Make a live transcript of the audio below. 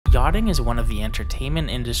Yachting is one of the entertainment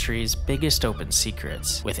industry's biggest open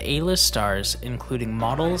secrets, with A-list stars, including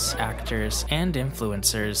models, actors, and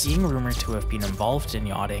influencers, being rumored to have been involved in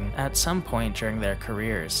yachting at some point during their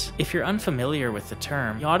careers. If you're unfamiliar with the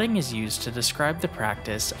term, yachting is used to describe the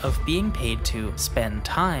practice of being paid to spend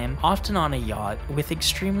time, often on a yacht, with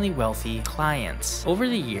extremely wealthy clients. Over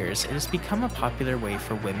the years, it has become a popular way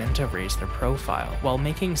for women to raise their profile while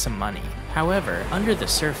making some money. However, under the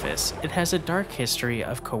surface, it has a dark history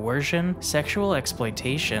of coercion, sexual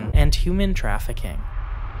exploitation, and human trafficking.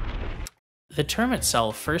 The term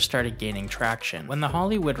itself first started gaining traction when The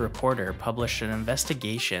Hollywood Reporter published an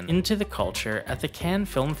investigation into the culture at the Cannes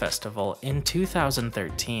Film Festival in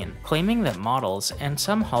 2013, claiming that models and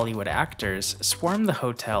some Hollywood actors swarmed the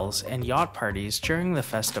hotels and yacht parties during the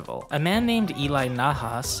festival. A man named Eli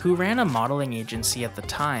Nahas, who ran a modeling agency at the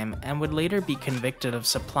time and would later be convicted of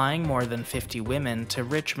supplying more than 50 women to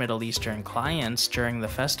rich Middle Eastern clients during the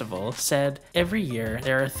festival, said, "Every year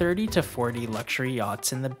there are 30 to 40 luxury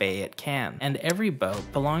yachts in the bay at Cannes, and every boat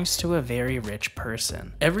belongs to a very rich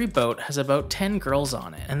person. Every boat has about 10 girls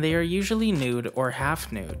on it, and they are usually nude or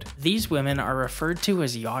half nude. These women are referred to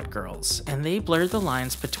as yacht girls, and they blur the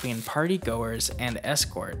lines between party goers and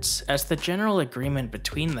escorts, as the general agreement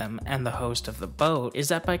between them and the host of the boat is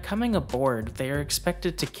that by coming aboard they are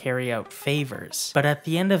expected to carry out favors, but at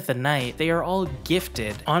the end of the night they are all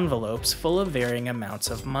gifted envelopes full of varying amounts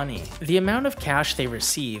of money. The amount of cash they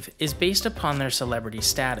receive is based upon their celebrity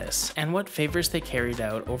status and what favors they carried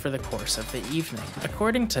out over the course of the evening.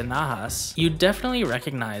 According to Nahas, you'd definitely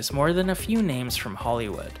recognize more than a few names from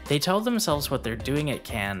Hollywood. They tell themselves what they're doing at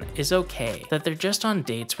Cannes is okay, that they're just on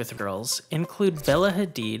dates with girls, include Bella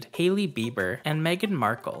Hadid, Hailey Bieber, and Meghan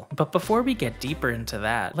Markle. But before we get deeper into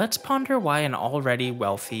that, let's ponder why an already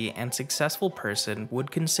wealthy and successful person would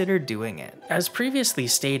consider doing it. As previously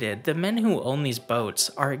stated, the men who own these boats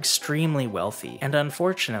are extremely wealthy, and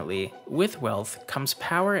unfortunately, with wealth comes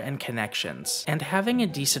power and connections, and having a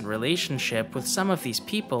decent relationship with some of these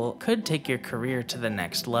people could take your career to the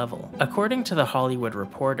next level. According to The Hollywood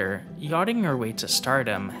Reporter, yachting your way to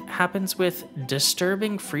stardom happens with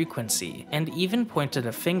disturbing frequency, and even pointed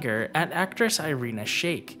a finger at actress Irina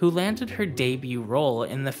Shayk, who landed her debut role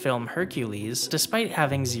in the film Hercules despite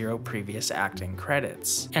having 0 previous acting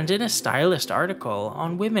credits. And in a stylist article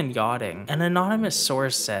on women yachting, an anonymous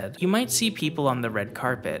source said, "You might see people on the red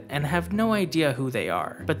carpet and have no idea who they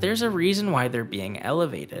are, but there's a reason why they're being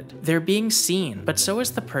elevated. They're being seen, but so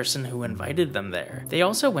is the person who invited them there." They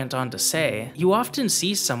also went on to say, "You often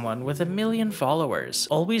see someone with 1 million followers,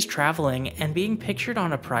 always traveling and being pictured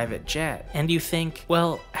on a private jet, and you think,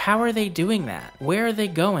 well, how are they doing that? Where are they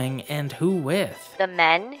going and who with?" The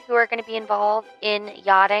men who are going to be involved in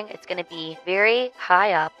yachting, it's going to be very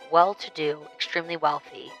high up, well-to-do, extremely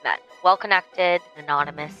wealthy men. Well-connected,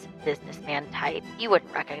 anonymous businessman type. You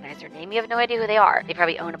wouldn't recognize their name. You have no idea who they are. They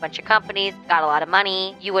probably own a bunch of companies, got a lot of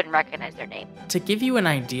money. You wouldn't recognize their name. To give you an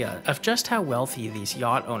idea of just how wealthy these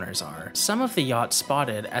yacht owners are, some of the yachts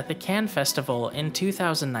spotted at the Cannes Festival in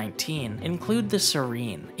 2019 include the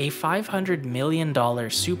Serene, a $500 million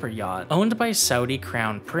super yacht owned by Saudi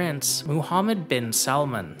Crown Prince Mohammed bin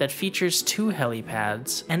Salman that features 2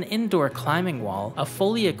 helipads, an indoor climbing wall, a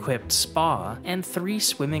fully equipped spa, and 3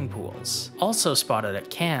 swimming pools. Also spotted at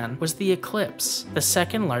Cannes was the Eclipse, the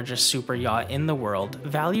second largest super yacht in the world,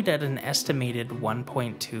 valued at an estimated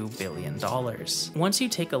 $1.2 billion. Once you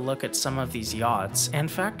take a look at some of these yachts and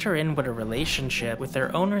factor in what a relationship with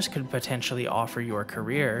their owners could potentially offer your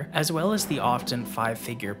career, as well as the often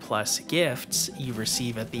 5-figure plus gifts you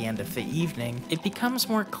receive at the end of the evening, it becomes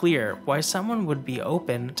more clear why someone would be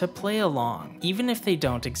open to play along, even if they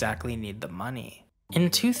don't exactly need the money. In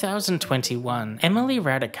 2021, Emily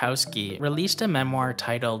Ratajkowski released a memoir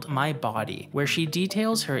titled My Body, where she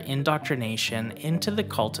details her indoctrination into the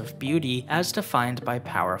cult of beauty as defined by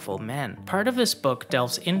powerful men. Part of this book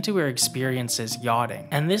delves into her experiences yachting,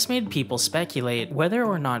 and this made people speculate whether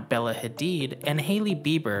or not Bella Hadid and Hailey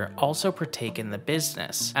Bieber also partake in the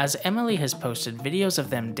business, as Emily has posted videos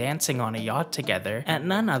of them dancing on a yacht together at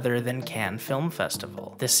none other than Cannes Film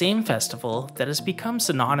Festival, the same festival that has become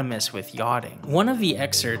synonymous with yachting. One of the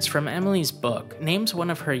excerpts from Emily's book names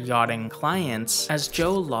one of her yachting clients as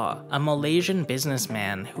Joe Law, a Malaysian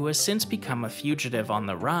businessman who has since become a fugitive on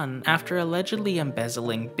the run after allegedly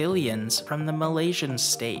embezzling billions from the Malaysian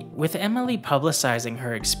state. With Emily publicizing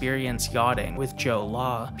her experience yachting with Joe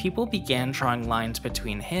Law, people began drawing lines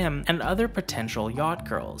between him and other potential yacht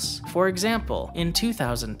girls. For example, in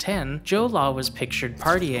 2010, Joe Law was pictured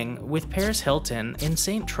partying with Paris Hilton in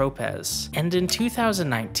St. Tropez, and in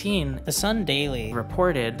 2019, The Sun Daily Today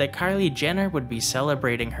reported that Kylie Jenner would be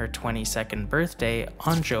celebrating her 22nd birthday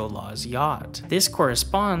on Joe Law's yacht. This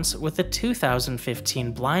corresponds with a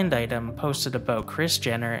 2015 blind item posted about Kris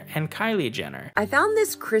Jenner and Kylie Jenner. I found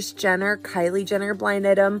this Kris Jenner, Kylie Jenner blind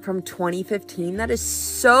item from 2015 that is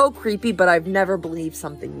so creepy, but I've never believed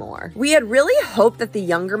something more. We had really hoped that the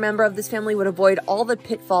younger member of this family would avoid all the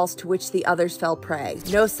pitfalls to which the others fell prey.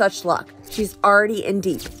 No such luck. She's already in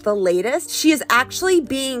deep. The latest, she is actually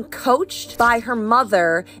being coached by her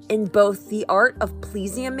mother in both the art of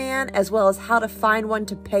pleasing a man as well as how to find one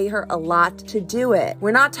to pay her a lot to do it.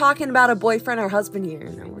 We're not talking about a boyfriend or husband here.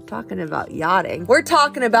 No, we're talking about yachting. We're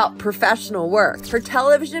talking about professional work. Her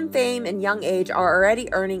television fame and young age are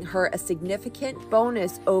already earning her a significant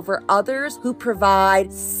bonus over others who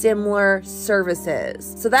provide similar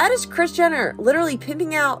services. So that is Kris Jenner literally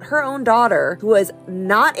pimping out her own daughter, who was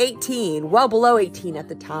not 18, well below 18 at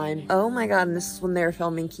the time. Oh my god, and this is when they were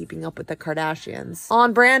filming Keeping Up with the Kardashians.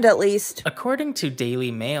 On brand, at least. According to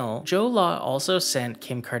Daily Mail, Joe Law also sent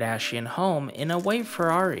Kim Kardashian home in a white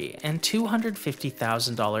Ferrari and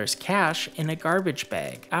 $250,000 cash in a garbage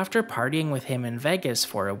bag after partying with him in Vegas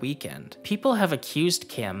for a weekend. People have accused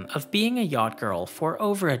Kim of being a yacht girl for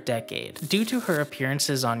over a decade due to her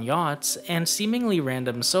appearances on yachts and seemingly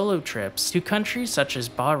random solo trips to countries such as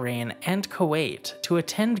Bahrain and Kuwait to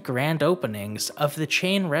attend grand openings of the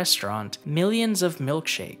chain restaurant Millions of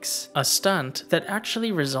Milkshakes, a stunt that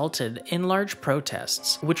actually resulted in large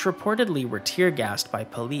protests, which reportedly were tear-gassed by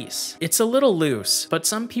police. It's a little loose, but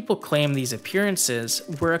some people claim these appearances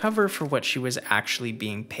were a cover for what she was actually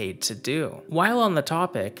being paid to do. While on the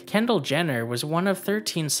topic, Kendall Jenner was one of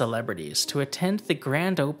 13 celebrities to attend the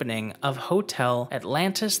grand opening of Hotel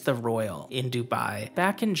Atlantis the Royal in Dubai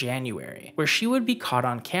back in January, where she would be caught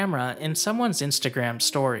on camera in someone's Instagram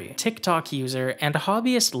story. TikTok user and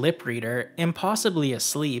hobbyist lip reader, impossibly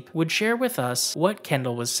asleep, would share with us what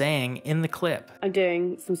Kendall was saying in the clip. I'm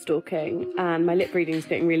doing some stalking and my lip reading is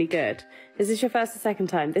getting really good. Is this your first or second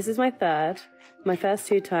time? This is my third. My first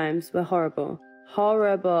 2 times were horrible.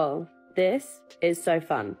 Horrible. This is so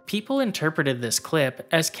fun. People interpreted this clip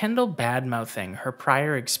as Kendall bad-mouthing her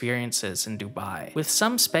prior experiences in Dubai, with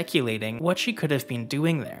some speculating what she could have been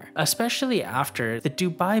doing there, especially after the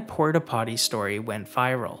Dubai porta potty story went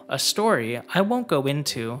viral. A story I won't go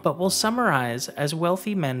into, but will summarize as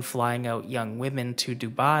wealthy men flying out young women to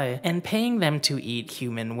Dubai and paying them to eat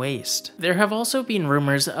human waste. There have also been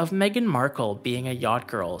rumors of Meghan Markle being a yacht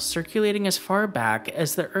girl circulating as far back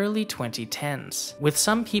as the early 2010s, with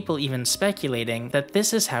some people even speculating that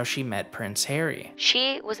this is how she met Prince Harry.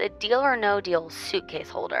 She was a Deal or No Deal suitcase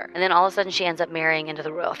holder, and then all of a sudden she ends up marrying into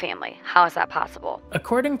the royal family. How is that possible?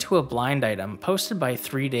 According to a blind item posted by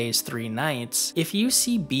 3 Days 3 Nights, if you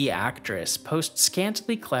see B actress post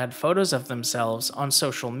scantily clad photos of themselves on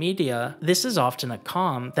social media, this is often a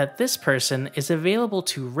comm that this person is available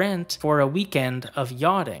to rent for a weekend of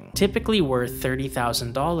yachting, typically worth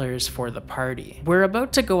 $30,000 for the party. We're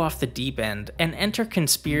about to go off the deep end and enter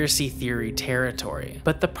conspiracy theory territory,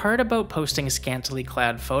 but the part about posting scantily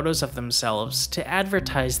clad photos of themselves to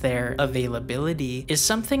advertise their availability is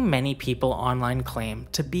something many people online claim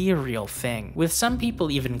to be a real thing, with some people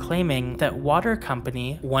even claiming that water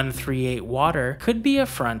company 138 Water could be a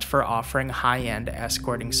front for offering high-end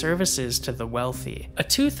escorting services to the wealthy. A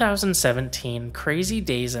 2017 Crazy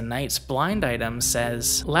Days and Nights blind item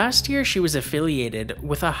says, last year she was affiliated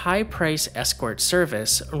with a high-price escort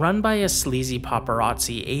service run by a sleazy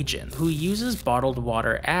paparazzi agent who uses bottled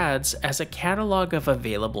water ads as a catalog of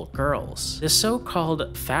available girls. The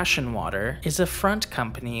so-called Fashion Water is a front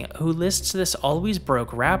company who lists this always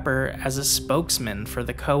broke rapper as a spokesman for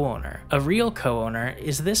the co-owner. A real co-owner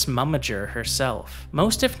is this momager herself.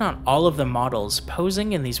 Most if not all of the models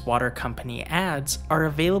posing in these water company ads are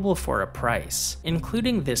available for a price,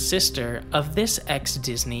 including this sister of this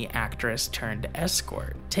ex-Disney actress turned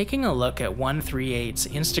escort. Taking a look at 138's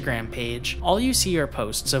Instagram page, all you see are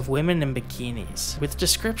posts of women in bikinis, with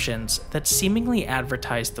descriptions that seemingly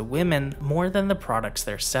advertise the women more than the products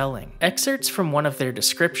they're selling. Excerpts from one of their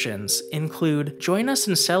descriptions include, join us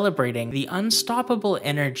in celebrating the unstoppable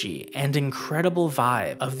energy and incredible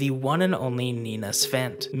vibe of the one and only Nina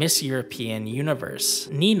Svent, Miss European Universe.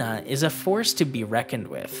 Nina is a force to be reckoned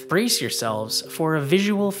with. Brace yourselves for a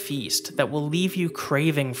visual feast that will leave you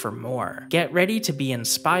craving for more. Get ready to be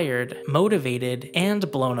inspired, motivated, and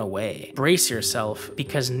blown away. Brace yourself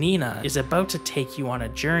because Nina is about to take you on a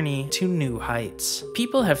journey to new heights.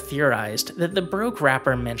 People have theorized that the broke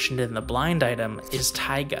rapper mentioned in the blind item is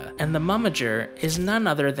Tyga, and the momager is none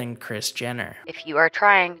other than Kris Jenner. If you are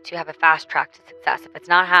trying to have a fast track to success, if it's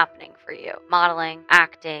not happening for you, modeling,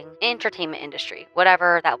 acting, entertainment industry,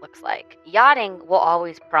 whatever that looks like, yachting will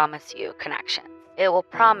always promise you connections. It will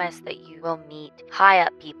promise that you will meet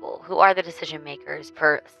high-up people who are the decision makers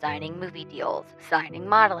for signing movie deals, signing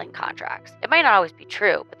modeling contracts. It might not always be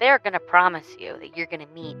true, but they are going to promise you that you're going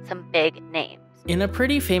to meet some big names. In a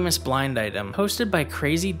pretty famous blind item hosted by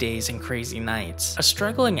Crazy Days and Crazy Nights, a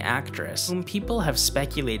struggling actress, whom people have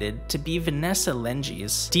speculated to be Vanessa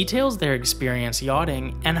Lenges, details their experience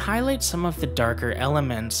yachting and highlights some of the darker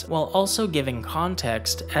elements while also giving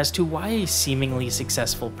context as to why a seemingly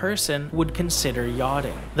successful person would consider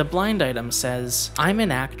yachting. The blind item says, "I'm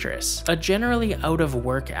an actress, a generally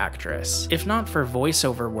out-of-work actress. If not for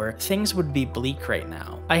voiceover work, things would be bleak right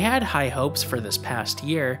now. I had high hopes for this past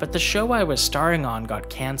year, but the show I was starring on got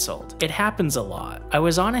cancelled. It happens a lot. I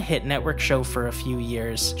was on a hit network show for a few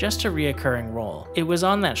years, just a reoccurring role. It was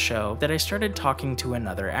on that show that I started talking to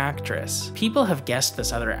another actress. People have guessed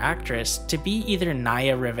this other actress to be either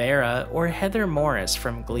Naya Rivera or Heather Morris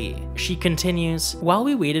from Glee." She continues, "While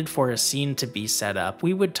we waited for a scene to be set up,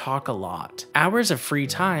 we would talk a lot. Hours of free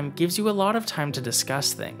time gives you a lot of time to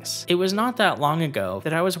discuss things. It was not that long ago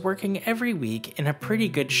that I was working every week in a pretty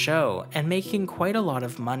good show and making quite a lot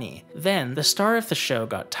of money. Then the star of the show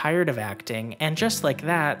got tired of acting, and just like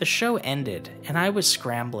that, the show ended, and I was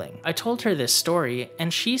scrambling. I told her this story,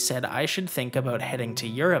 and she said I should think about heading to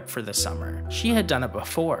Europe for the summer. She had done it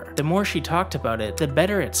before. The more she talked about it, the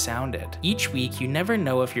better it sounded. Each week, you never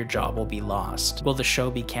know if your job will be lost. Will the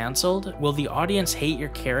show be cancelled? Will the audience hate your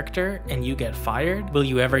character and you get fired? Will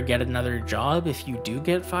you ever get another job if you do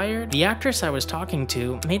get fired?" The actress I was talking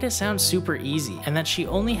to made it sound super easy, and that she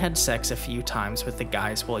only had sex a few times with the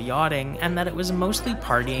guys while yachting, and that it was mostly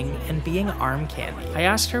partying and being arm candy. I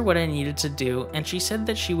asked her what I needed to do, and she said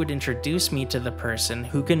that she would introduce me to the person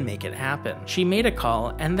who can make it happen. She made a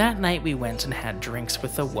call, and that night we went and had drinks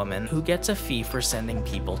with a woman who gets a fee for sending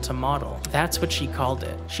people to model. That's what she called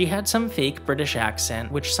it. She had some fake British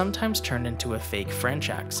accent, which sometimes turned into a fake French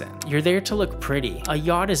accent. You're there to look pretty. A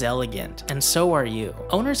yacht is elegant, and so are you.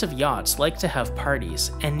 Owners of yachts like to have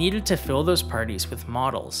parties, and needed to fill those parties with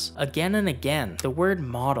models. Again and again, the word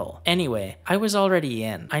model. Anyway, I was already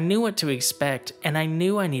in. I knew what to expect, and I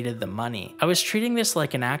knew I needed the money. I was treating this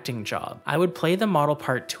like an acting job. I would play the model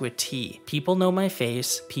part to a T. People know my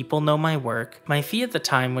face, people know my work. My fee at the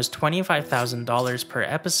time was $25,000 per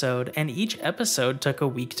episode, and each episode took a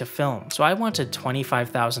week to film, so I wanted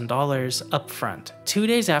 $25,000 up front. 2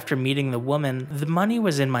 days after meeting the woman, the money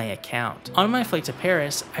was in my account. On my flight to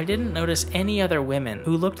Paris, I didn't notice any other women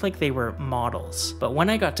who looked like they were models, but when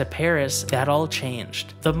I got to Paris, that all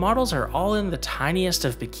changed. The models are all in the tiniest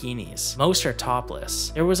of bikinis. Most are topless.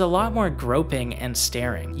 There was a lot more groping and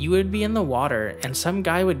staring. You would be in the water and some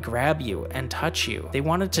guy would grab you and touch you. They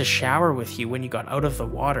wanted to shower with you when you got out of the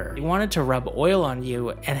water. They wanted to rub oil on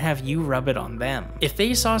you and have you rub it on them. If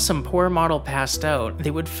they saw some poor model passed out,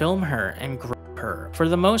 they would film her and grope her. For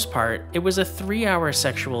the most part, it was a 3-hour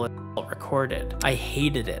sexual assault recorded. I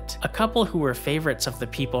hated it. A couple who were favorites of the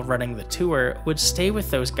people running the tour would stay with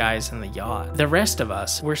those guys in the yacht. The rest of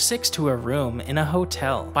us were 6 to a room in a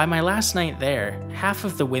hotel. By my last night there, half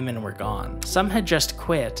of the women were gone. Some had just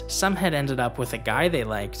quit, some had ended up with a guy they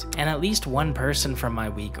liked, and at least one person from my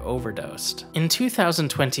week overdosed. In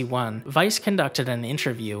 2021, Vice conducted an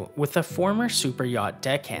interview with a former super yacht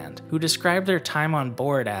deckhand who described their time on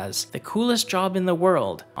board as the coolest job in the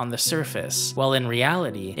world on the surface, while in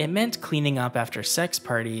reality, it meant cleaning up after sex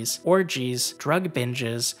parties, orgies, drug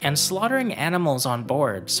binges, and slaughtering animals on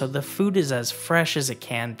board so the food is as fresh as it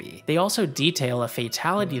can be. They also detail a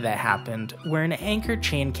fatality that happened where an anchor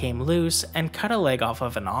chain came loose and cut a leg off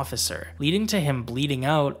of an officer, leading to him bleeding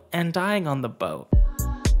out and dying on the boat.